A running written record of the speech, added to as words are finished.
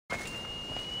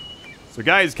So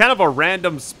guys, kind of a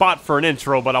random spot for an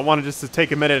intro, but I wanted just to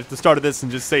take a minute at the start of this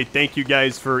and just say thank you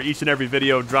guys for each and every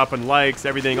video, dropping likes,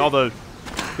 everything, all the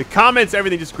comments,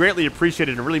 everything, just greatly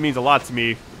appreciated. It really means a lot to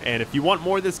me. And if you want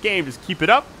more of this game, just keep it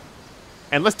up.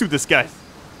 And let's do this, guys.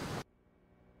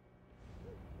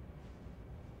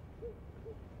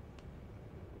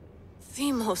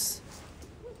 Themos.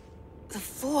 The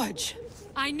Forge.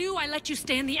 I knew I let you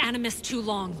stay in the Animus too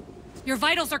long. Your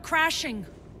vitals are crashing.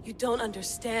 You don't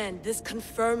understand. This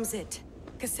confirms it.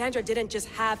 Cassandra didn't just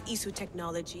have Isu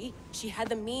technology. She had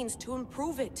the means to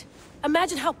improve it.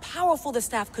 Imagine how powerful the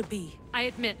staff could be. I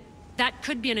admit, that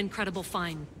could be an incredible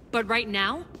find. But right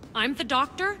now, I'm the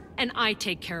doctor, and I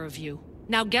take care of you.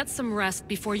 Now get some rest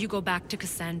before you go back to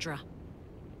Cassandra.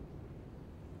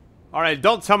 Alright,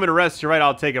 don't tell me to rest. You're right,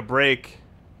 I'll take a break.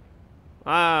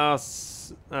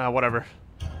 Whatever.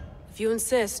 If you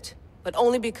insist, but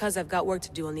only because I've got work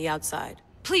to do on the outside.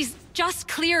 Please, just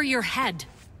clear your head.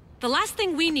 The last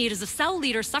thing we need is a cell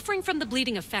leader suffering from the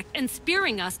bleeding effect and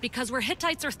spearing us because we're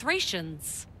Hittites or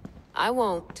Thracians. I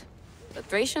won't. The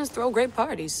Thracians throw great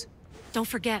parties. Don't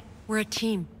forget, we're a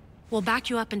team. We'll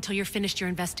back you up until you're finished your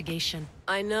investigation.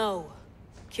 I know.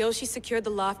 Kyoshi secured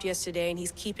the loft yesterday and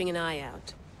he's keeping an eye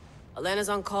out. Elena's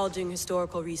on call doing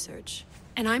historical research.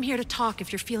 And I'm here to talk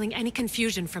if you're feeling any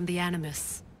confusion from the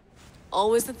Animus.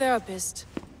 Always the therapist.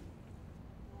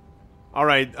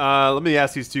 Alright, let me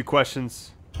ask these two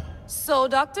questions. So,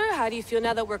 Doctor, how do you feel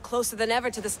now that we're closer than ever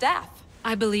to the staff?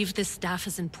 I believe this staff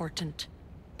is important.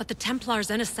 But the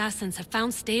Templars and Assassins have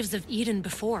found staves of Eden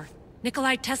before.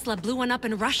 Nikolai Tesla blew one up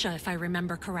in Russia, if I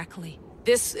remember correctly.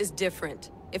 This is different.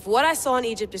 If what I saw in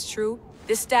Egypt is true,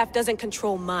 this staff doesn't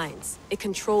control minds. It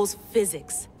controls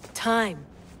physics, time.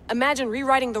 Imagine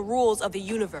rewriting the rules of the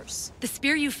universe. The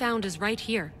spear you found is right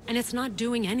here, and it's not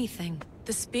doing anything.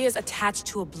 The spear's attached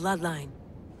to a bloodline.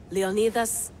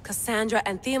 Leonidas, Cassandra,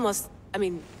 and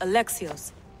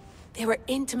Alexios. They were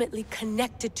intimately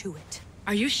connected to it.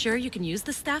 Are you sure you can use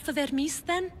the Staff of Hermes,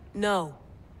 then? No.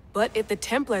 But if the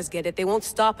Templars get it, they won't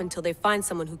stop until they find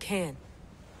someone who can.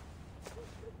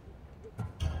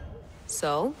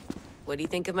 So, what do you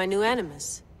think of my new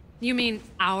Animus? You mean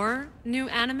our new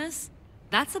Animus?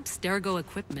 That's Abstergo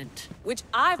equipment. Which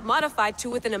I've modified to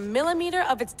within a millimeter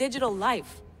of its digital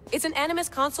life. It's an Animus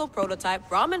console prototype,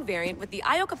 Brahmin variant with the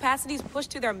I/O capacities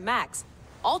pushed to their max.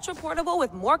 Ultra portable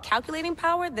with more calculating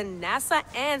power than NASA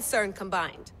and CERN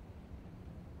combined.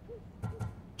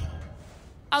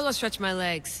 I'll go stretch my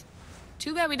legs.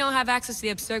 Too bad we don't have access to the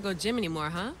Abstergo gym anymore,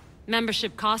 huh?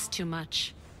 Membership costs too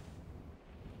much.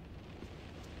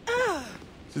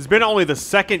 This has been only the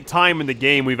second time in the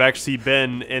game we've actually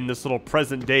been in this little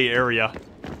present day area.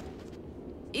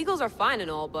 Eagles are fine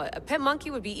and all, but a pet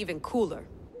monkey would be even cooler.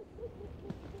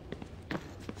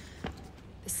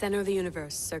 The center of the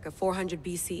universe, circa 400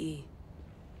 BCE.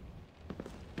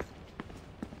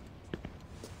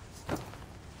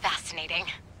 Fascinating.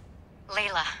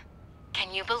 Layla,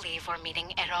 can you believe we're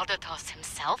meeting Herodotus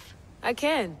himself? I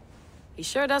can. He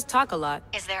sure does talk a lot.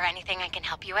 Is there anything I can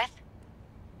help you with?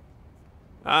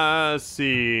 Let's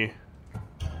see.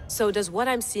 So does what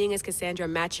I'm seeing as Cassandra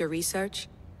match your research?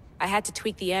 I had to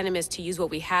tweak the Animus to use what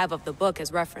we have of the book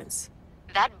as reference.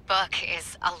 That book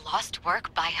is a lost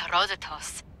work by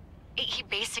Herodotus. He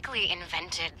basically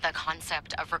invented the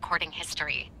concept of recording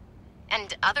history.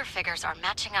 And other figures are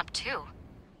matching up too.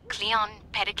 Cleon,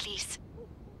 Pericles.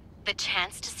 The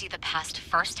chance to see the past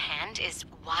firsthand is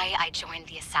why I joined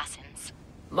the Assassins.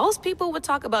 Most people would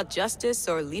talk about justice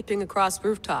or leaping across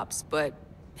rooftops, but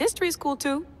history's cool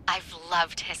too. I've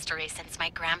loved history since my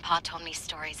grandpa told me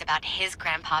stories about his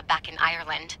grandpa back in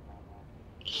Ireland.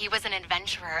 He was an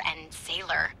adventurer and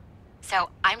sailor, so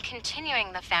I'm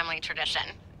continuing the family tradition.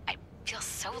 I feel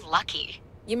so lucky.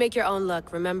 You make your own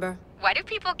luck, remember? Why do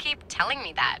people keep telling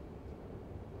me that?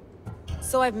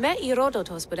 So I've met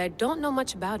Herodotus, but I don't know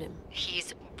much about him.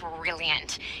 He's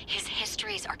brilliant. His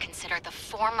histories are considered the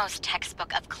foremost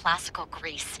textbook of classical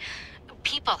Greece.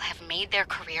 People have made their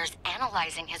careers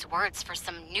analyzing his words for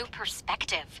some new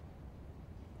perspective.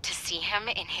 To see him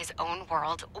in his own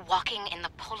world, walking in the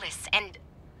polis, and...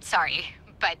 Sorry,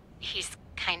 but he's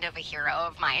kind of a hero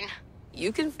of mine.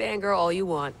 You can fangirl all you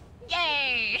want.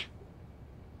 Yay!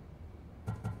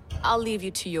 I'll leave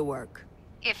you to your work.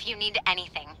 If you need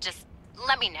anything, just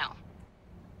let me know.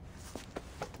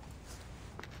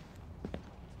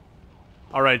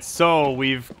 Alright, so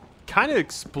we've kind of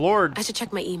explored... I should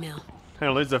check my email. I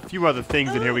know, there's a few other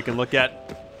things in here we can look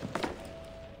at.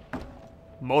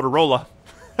 Motorola.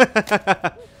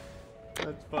 That's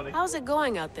funny. How's it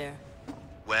going out there?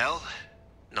 Well,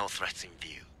 no threats in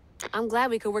view. I'm glad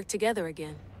we could work together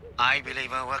again. I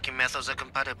believe our working methods are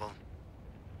compatible.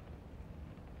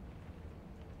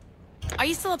 Are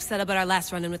you still upset about our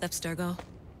last run-in with Abstergo?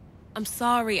 I'm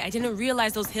sorry, I didn't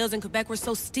realize those hills in Quebec were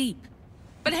so steep.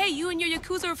 But hey, you and your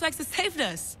Yakuza reflexes saved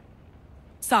us.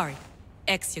 Sorry,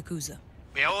 ex-Yakuza.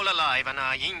 We're all alive and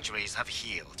our injuries have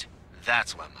healed.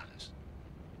 That's what matters.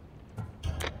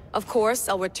 Of course,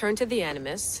 I'll return to the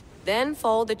Animus, then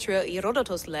follow the trail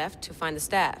Herodotus left to find the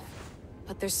staff.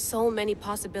 But there's so many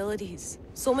possibilities,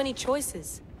 so many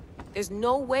choices. There's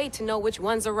no way to know which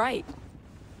ones are right.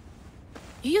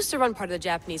 You used to run part of the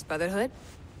Japanese Brotherhood.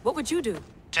 What would you do?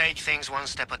 Take things one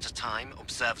step at a time,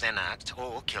 observe then act,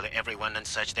 or kill everyone and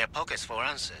search their pockets for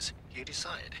answers. You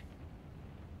decide.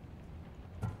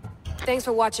 Thanks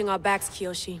for watching our backs,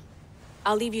 Kiyoshi.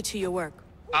 I'll leave you to your work.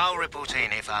 I'll report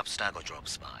in if Abstergo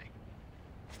drops by.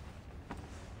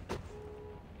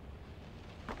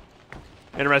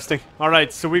 Interesting. All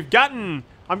right, so we've gotten...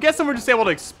 I'm guessing we're just able to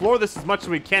explore this as much as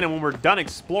we can, and when we're done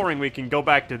exploring, we can go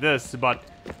back to this. But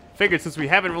figured since we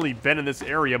haven't really been in this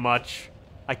area much,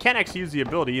 I can't actually use the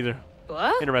ability either.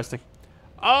 What? Interesting.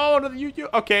 Oh, no,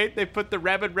 okay, they put the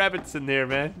rabbits in there,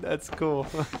 man. That's cool.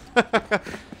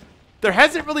 There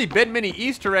hasn't really been many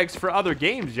Easter eggs for other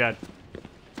games yet.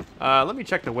 Let me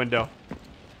check the window.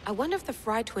 I wonder if the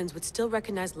Fry twins would still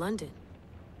recognize London.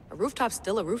 A rooftop's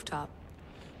still a rooftop.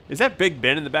 Is that Big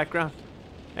Ben in the background?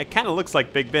 It kind of looks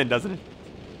like Big Ben, doesn't it?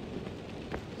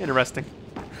 Interesting.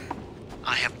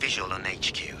 I have visual on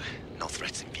HQ. No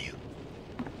threats in view.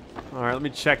 All right, let me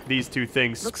check these two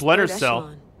things. Looks Splinter third Cell.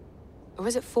 echelon. Or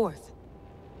is it fourth?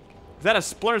 Is that a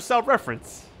Splinter Cell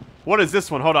reference? What is this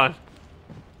one? Hold on.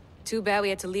 Too bad we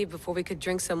had to leave before we could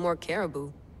drink some more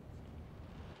caribou.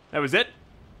 That was it?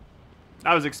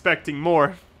 I was expecting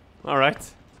more. All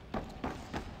right.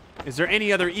 Is there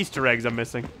any other Easter eggs I'm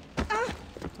missing?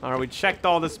 All right, we checked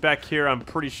all this back here, I'm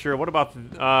pretty sure. What about,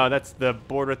 that's the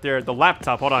board right there. The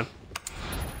laptop, hold on.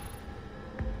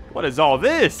 What is all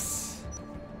this?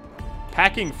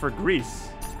 Packing for Greece.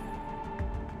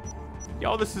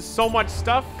 Yo, this is so much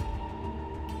stuff.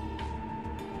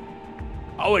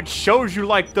 Oh, it shows you,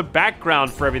 like, the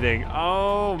background for everything.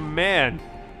 Oh, man.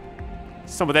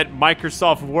 Some of that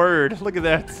Microsoft Word. Look at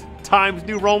that. Times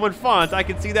New Roman font. I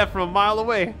can see that from a mile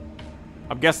away.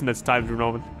 I'm guessing that's Times New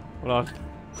Roman. Hold on.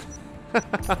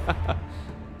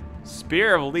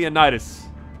 Spear of Leonidas.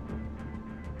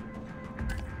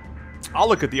 I'll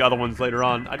look at the other ones later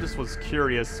on. I just was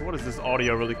curious. What is this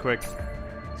audio really quick?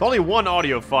 It's only one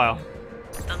audio file.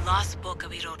 The Lost Book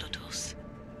of Herodotus.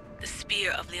 The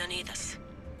Spear of Leonidas.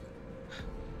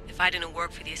 If I didn't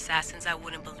work for the assassins, I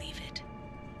wouldn't believe it.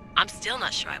 I'm still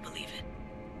not sure I believe it.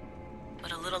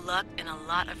 But a little luck and a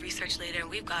lot of research later, and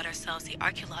we've got ourselves the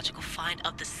archaeological find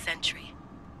of the century.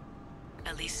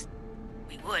 At least,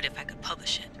 we would if I could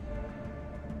publish it.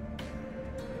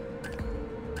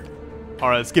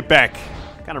 Alright, let's get back.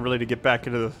 Kind of really to get back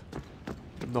into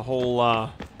the whole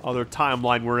other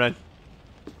timeline we're in.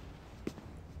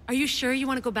 Are you sure you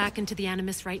want to go back into the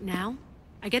Animus right now?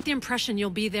 I get the impression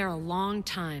you'll be there a long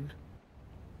time.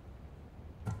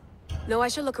 No, I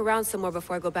should look around somewhere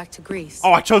before I go back to Greece.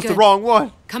 Oh, I chose the Good. wrong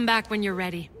one. Come back when you're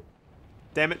ready.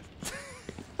 Damn it.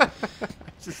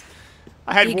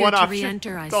 I had Eager one to option.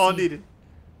 re-enter, I That's all I see. needed.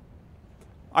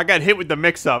 I got hit with the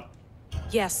mix-up.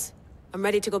 Yes, I'm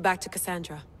ready to go back to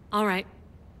Cassandra. All right.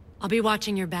 I'll be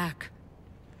watching your back.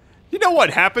 You know what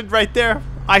happened right there?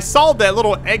 I saw that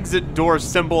little exit door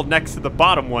symbol next to the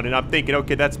bottom one, and I'm thinking,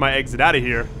 okay, that's my exit out of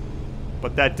here.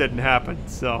 But that didn't happen,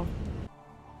 so...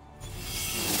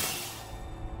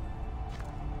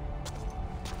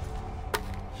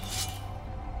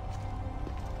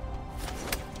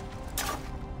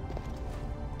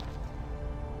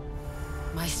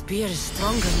 My spear is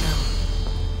stronger now.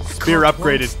 Spear Scott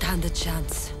upgraded. Won't stand a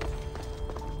chance.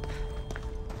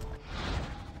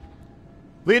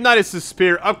 Leonidas'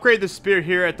 spear. Upgrade the spear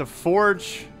here at the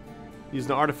forge. Use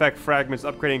the artifact fragments.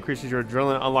 Upgrade increases your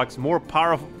adrenaline. Unlocks more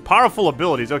powerful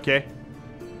abilities. Okay.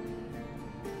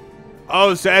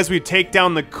 Oh, so as we take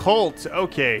down the cult.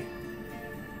 Okay.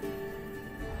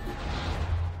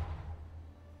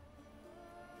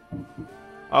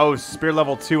 Oh, spear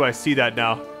level 2. I see that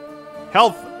now.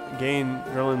 Health. Gain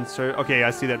adrenaline. Okay,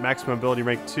 I see that. Maximum ability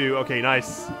rank 2. Okay,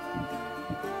 nice.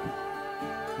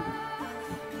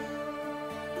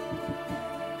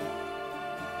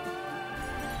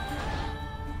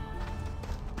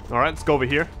 Alright, let's go over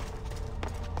here.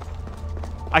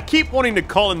 I keep wanting to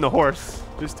call in the horse,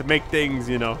 just to make things,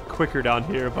 you know, quicker down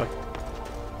here, but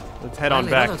let's head on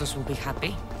back. Herodotus will be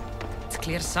happy. It's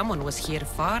clear someone was here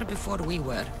far before we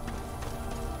were.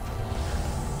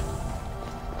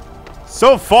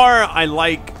 So far, I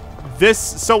like this.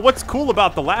 So what's cool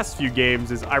about the last few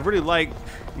games is I really like,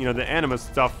 you know, the Animus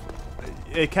stuff.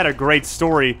 it had a great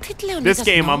story. Tiddly This doesn't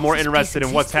game, know I'm more this interested place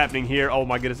in what's existed. happening here. Oh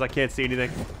my goodness, I can't see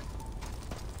anything.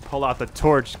 Pull out the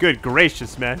torch. Good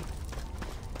gracious, man.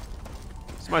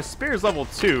 So my spear's level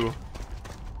 2.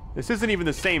 This isn't even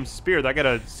the same spear. I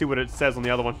gotta see what it says on the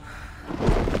other one.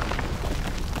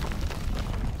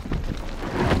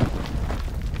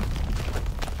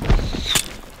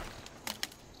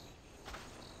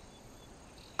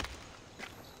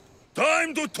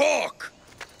 Time to talk!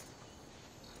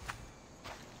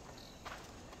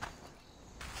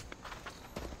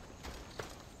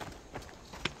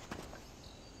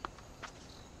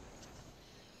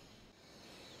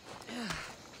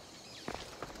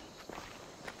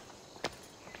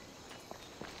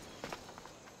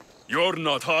 You're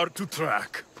not hard to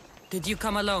track. Did you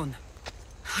come alone?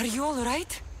 Are you all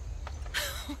right?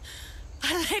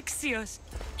 Alexios,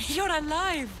 you're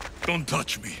alive. Don't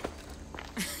touch me.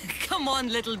 Come on,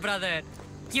 little brother.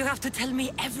 You have to tell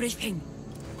me everything.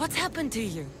 What's happened to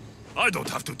you? I don't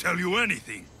have to tell you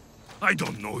anything. I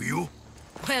don't know you.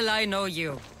 Well, I know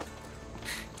you.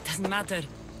 Doesn't matter.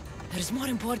 There's more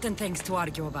important things to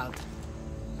argue about.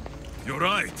 You're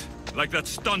right. Like that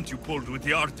stunt you pulled with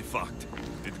the artifact.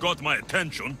 It got my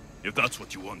attention, if that's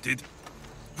what you wanted.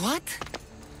 What?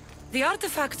 The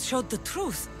artifact showed the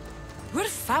truth. We're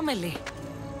family.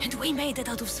 And we made it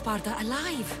out of Sparta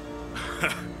alive.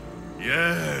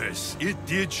 Yes, it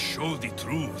did show the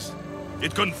truth.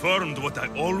 It confirmed what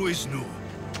I always knew.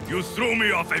 You threw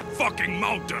me off a fucking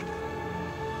mountain!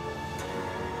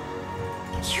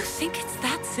 You think it's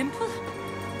that simple?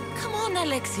 Come on,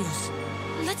 Alexios.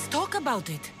 Let's talk about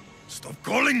it. Stop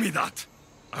calling me that!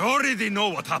 I already know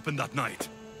what happened that night.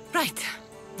 Right.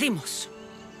 Deimos.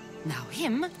 Now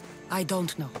him, I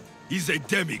don't know. He's a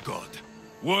demigod.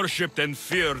 Worshipped and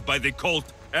feared by the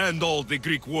cult and all the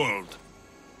Greek world.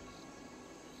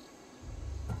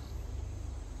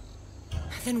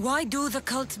 Then why do the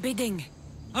cult's bidding?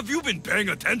 Have you been paying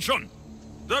attention?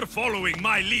 They're following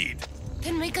my lead.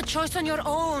 Then make a choice on your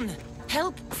own.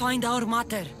 Help find our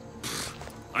mater.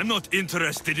 I'm not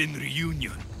interested in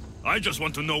reunion. I just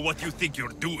want to know what you think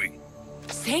you're doing.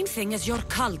 Same thing as your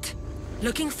cult.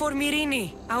 Looking for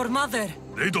Myrine, our mother.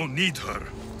 They don't need her.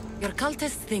 Your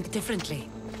cultists think differently.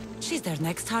 She's their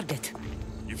next target.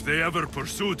 If they ever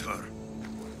pursued her,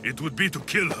 it would be to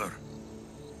kill her.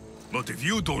 But if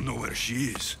you don't know where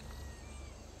she is,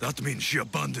 that means she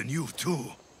abandoned you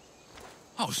too.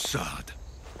 How sad.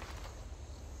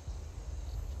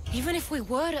 Even if we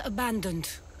were abandoned,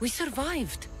 we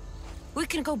survived. We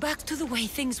can go back to the way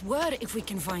things were if we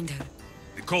can find her.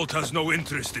 The cult has no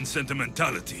interest in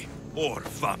sentimentality or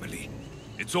family.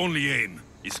 Its only aim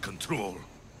is control.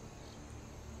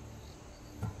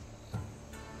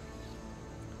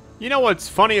 You know what's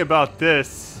funny about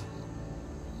this?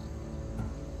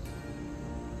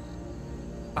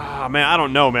 Ah, man, I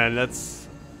don't know, man. It's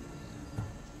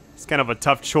kind of a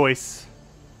tough choice.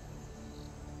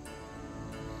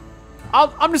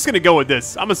 I'm just gonna go with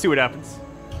this. I'm gonna see what happens.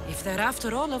 If they're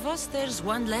after all of us, there's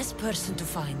one less person to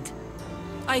find.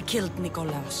 I killed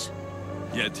Nikolaos.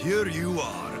 Yet here you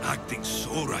are, acting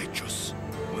so righteous,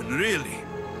 when really,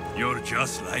 you're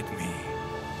just like me.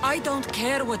 I don't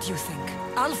care what you think.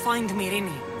 I'll find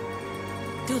Myrine.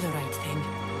 Do the right thing.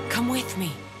 Come with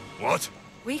me. What?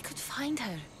 We could find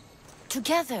her.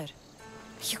 Together.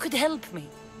 You could help me.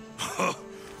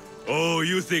 Oh,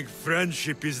 you think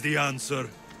friendship is the answer?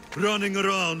 Running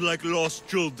around like lost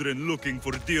children looking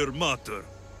for dear mater.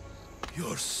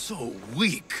 You're so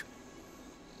weak.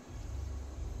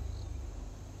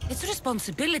 It's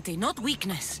responsibility, not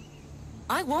weakness.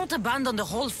 I won't abandon the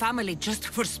whole family just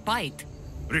for spite.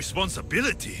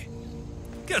 Responsibility?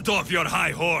 Get off your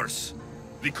high horse.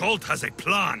 The cult has a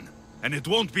plan, and it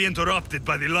won't be interrupted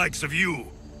by the likes of you.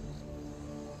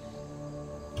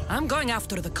 I'm going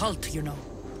after the cult, you know.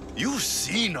 You've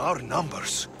seen our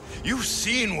numbers. You've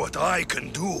seen what I can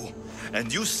do,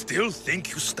 and you still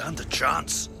think you stand a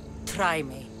chance? Try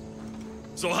me.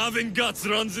 So having guts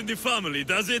runs in the family,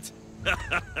 does it?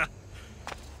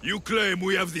 You claim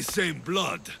we have the same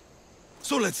blood.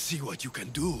 So let's see what you can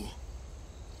do.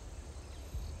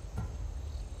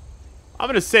 I'm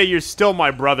gonna say you're still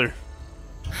my brother.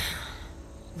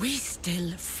 We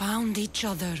still found each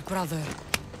other, brother.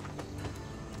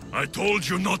 I told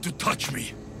you not to touch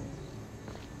me.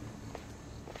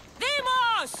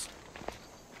 Deimos!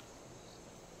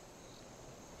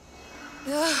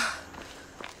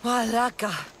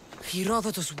 Malaka.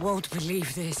 Herodotus won't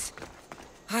believe this.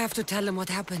 I have to tell him what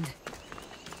happened.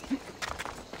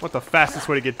 What the fastest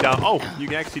way to get down? Oh, you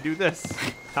can actually do this.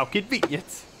 How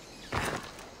convenient.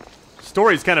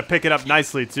 Story's kind of picking up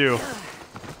nicely, too.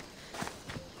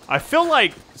 I feel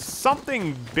like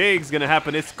something big's gonna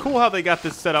happen. It's cool how they got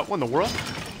this set up. What in the world?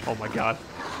 Oh my god.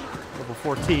 Level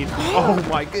 14. Oh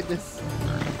my goodness.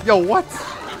 Yo, what?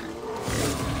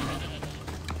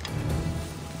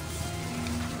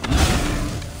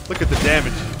 Look at the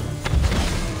damage.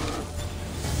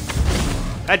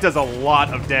 That does a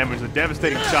lot of damage. A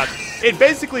devastating shot. It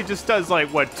basically just does like,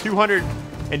 what,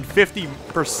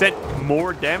 250%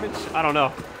 more damage? I don't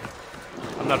know.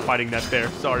 I'm not fighting that bear.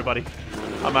 Sorry, buddy.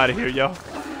 I'm out of here, yo.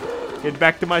 Get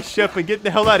back to my ship and get the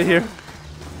hell out of here.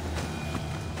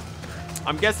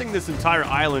 I'm guessing this entire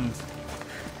island...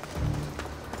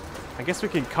 I guess we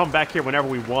can come back here whenever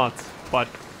we want, but...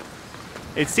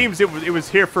 It seems it was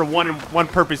here for one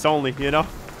purpose only, you know?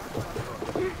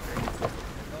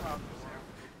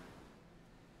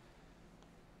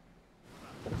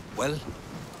 Well,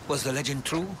 was the legend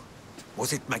true?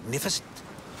 Was it magnificent?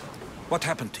 What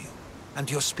happened to you? And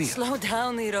your spear? Slow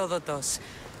down, Herodotus.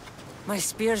 My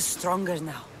spear's stronger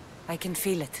now. I can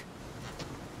feel it.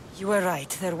 You were right.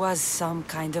 There was some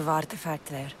kind of artifact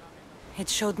there. It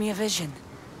showed me a vision.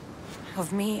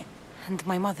 Of me and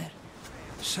my mother.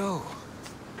 So,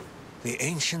 the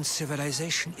ancient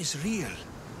civilization is real.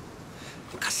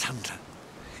 Cassandra,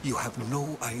 you have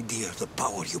no idea the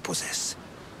power you possess.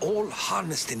 All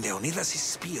harnessed in Leonidas'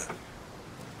 spear.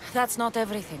 That's not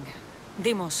everything.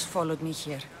 Deimos followed me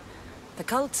here. The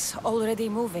cult's already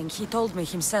moving, he told me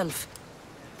himself.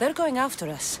 They're going after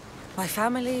us. My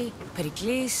family,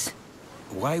 Pericles.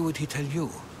 Why would he tell you?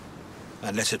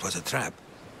 Unless it was a trap.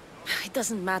 It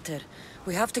doesn't matter.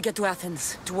 We have to get to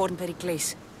Athens, to warn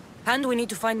Pericles. And we need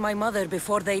to find my mother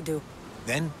before they do.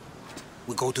 Then,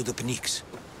 we go to the Pnyx.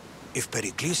 If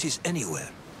Pericles is anywhere,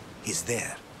 he's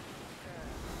there.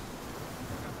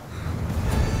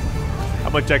 How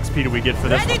much XP do we get for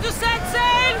this Ready one? to set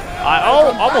sail!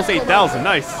 Oh, almost 8,000.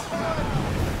 Nice.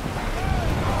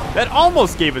 That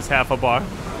almost gave us half a bar.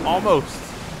 Almost.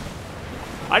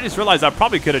 I just realized I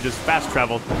probably could have just fast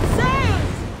traveled.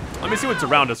 Let me see what's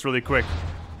around us really quick.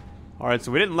 Alright,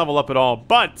 so we didn't level up at all,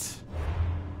 but...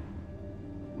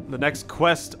 The next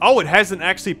quest... Oh, it hasn't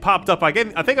actually popped up. I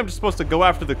think I'm just supposed to go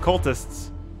after the cultists.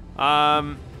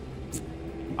 I'm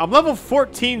level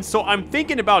 14, so I'm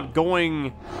thinking about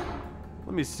going...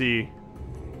 Let me see.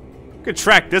 We could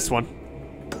track this one.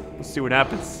 Let's see what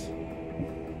happens.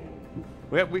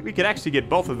 We could actually get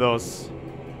both of those.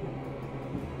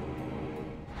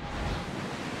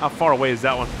 How far away is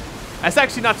that one? That's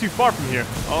actually not too far from here.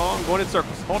 Oh, I'm going in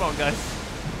circles. Hold on, guys.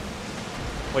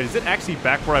 Wait, is it actually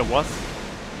back where I was?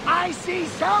 I see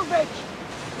salvage!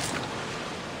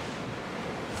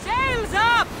 Sails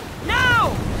up!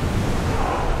 Now!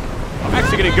 I'm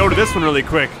actually going to go to this one really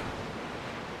quick.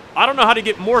 I don't know how to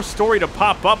get more story to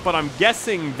pop up, but I'm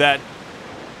guessing that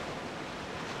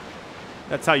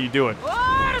that's how you do it.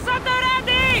 Oars at the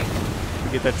ready!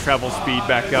 Get that travel speed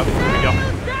back up. There we go.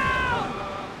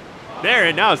 There,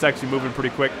 and now it's actually moving pretty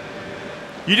quick.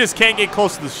 You just can't get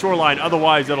close to the shoreline,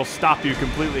 otherwise it'll stop you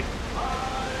completely.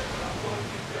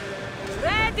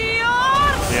 Ready,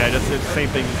 oars! Yeah, the same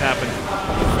thing has happened.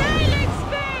 Sailing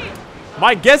speed!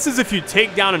 My guess is if you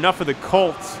take down enough of the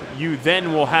cults, you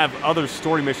then will have other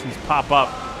story missions pop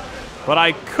up. But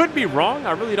I could be wrong.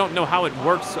 I really don't know how it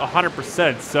works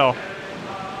 100%, so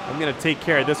I'm going to take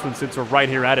care of this one since we're right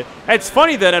here at it. It's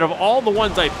funny that out of all the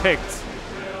ones I picked,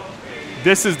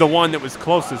 this is the one that was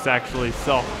closest, actually,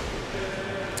 so. All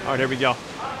right, here we go.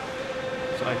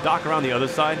 Should I dock around the other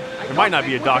side? There might not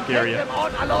be a dock area.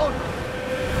 Let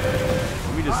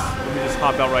me just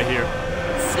hop out right here.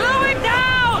 Slow it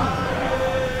down!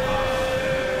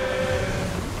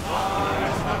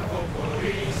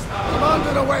 I'm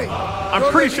under the way.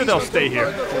 I'm pretty sure they'll stay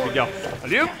here. Here we go.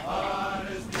 Adieu.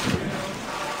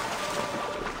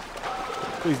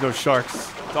 Please, no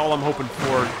sharks. That's all I'm hoping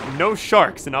for. No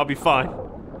sharks, and I'll be fine.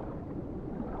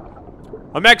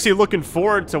 I'm actually looking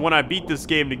forward to when I beat this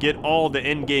game to get all the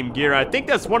end-game gear. I think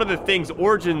that's one of the things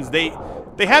Origins, they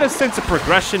had a sense of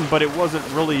progression, but it wasn't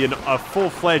really a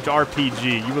full-fledged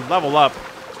RPG. You would level up,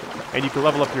 and you could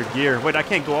level up your gear. Wait, I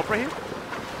can't go up right here?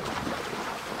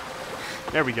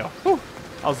 There we go. Whew.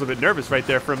 I was a bit nervous right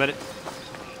there for a minute.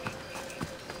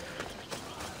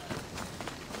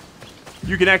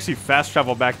 You can actually fast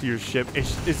travel back to your ship.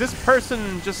 Is this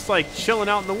person just like chilling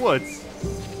out in the woods?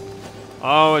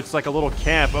 Oh, it's like a little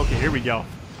camp. Okay, here we go.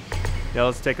 Yeah,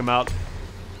 let's take them out.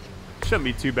 Shouldn't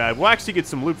be too bad. We'll actually get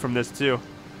some loot from this too.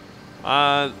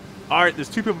 All right, there's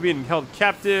 2 people being held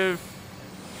captive.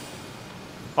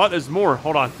 Oh, there's more.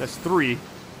 Hold on, that's 3.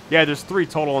 Yeah, there's 3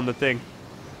 total on the thing.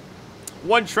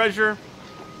 1 treasure.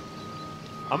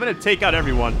 I'm gonna take out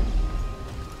everyone.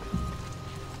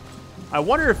 I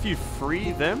wonder if you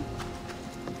free them.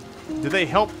 Do they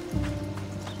help?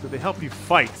 Do they help you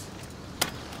fight?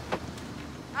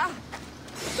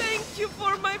 Thank you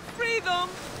for my freedom.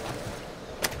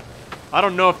 I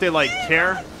don't know if they like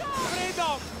care.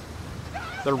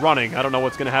 They're running. I don't know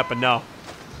what's gonna happen now.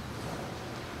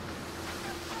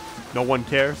 No one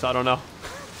cares. I don't know.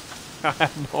 I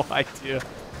have no idea.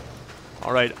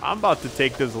 All right, I'm about to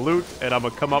take this loot, and I'm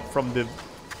gonna come up from the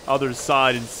other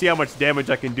side and see how much damage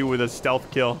I can do with a stealth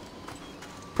kill.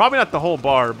 Probably not the whole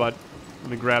bar, but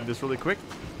let me grab this really quick.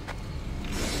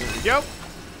 There we go.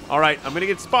 All right, I'm gonna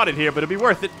get spotted here, but it'll be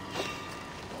worth it.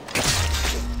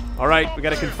 All right, we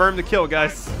gotta confirm the kill,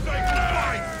 guys.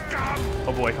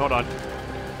 Oh boy, hold on.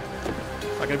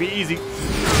 It's not gonna be easy.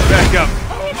 Back up.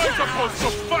 How am I supposed to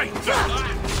fight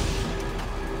that?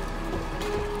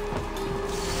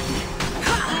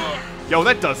 Yo,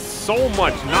 that does so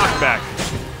much knockback.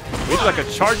 Maybe like a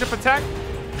charge-up attack?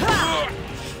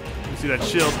 Let me see that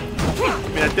shield.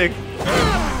 Give me that thing.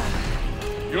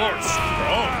 You're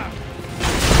strong.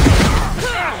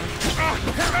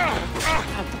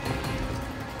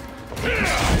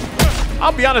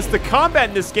 I'll be honest, the combat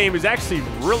in this game is actually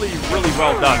really, really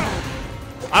well done.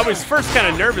 I was first kind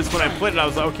of nervous when I played it. I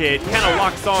was like, okay, it kind of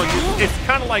locks on. It's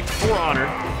kind of like For Honor.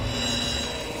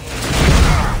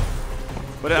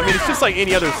 But I mean, it's just like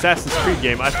any other Assassin's Creed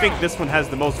game. I think this one has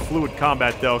the most fluid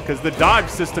combat though, because the dodge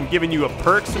system giving you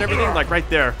perks and everything, like right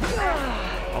there.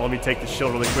 Oh, let me take the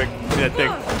shield really quick. Give me that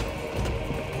thing.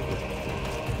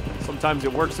 Sometimes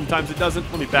it works, sometimes it doesn't.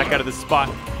 Let me back out of this spot.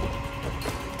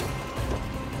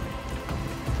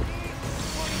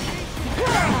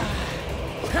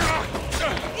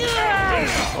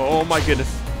 Oh my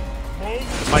goodness.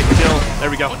 Might kill.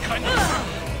 There we go.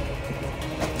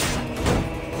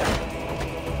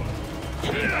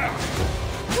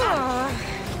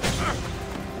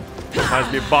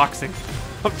 Reminds me of boxing.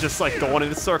 I'm just like the one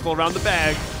in a circle around the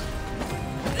bag.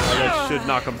 Oh, that should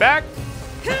knock him back.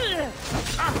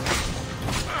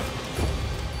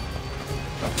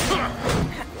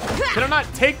 Can I not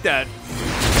take that?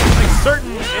 Like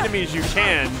certain enemies you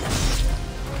can.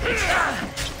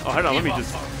 Oh, hold on, let me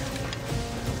just...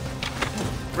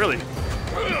 Really?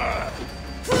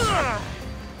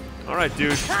 Alright,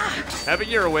 dude. Have it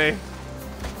your way.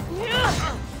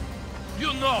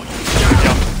 You know.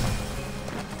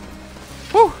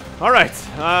 Whew. Alright.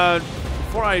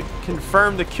 Before I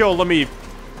confirm the kill, let me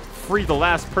free the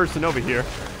last person over here.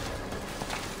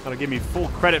 That'll give me full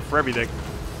credit for everything.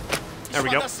 There we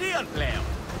go.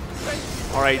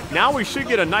 Alright, now we should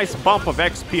get a nice bump of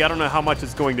XP. I don't know how much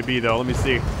it's going to be, though. Let me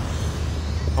see.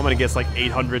 I'm going to guess like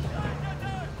 800.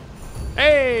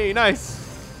 Hey, nice.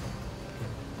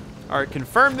 Alright,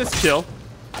 confirm this kill.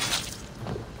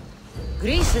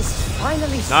 Greece is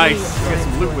finally Nice. Get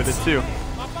some loot with it, too.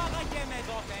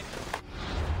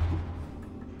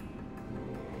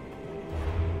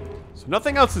 So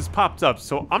nothing else has popped up,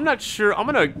 so I'm not sure. I'm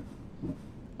going to...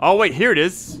 Oh, wait, here it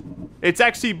is. It's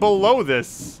actually below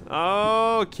this.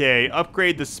 Okay,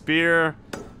 upgrade the spear.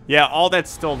 Yeah, all that's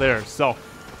still there, so.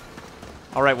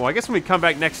 All right, well, I guess when we come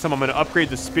back next time, I'm going to upgrade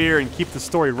the spear and keep the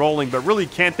story rolling, but really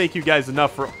can't thank you guys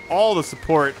enough for all the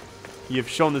support you've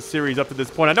shown the series up to this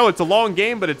point. I know it's a long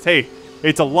game, but it's, hey,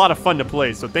 it's a lot of fun to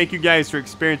play, so thank you guys for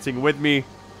experiencing with me.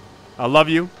 I love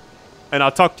you, and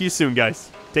I'll talk to you soon,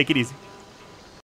 guys. Take it easy.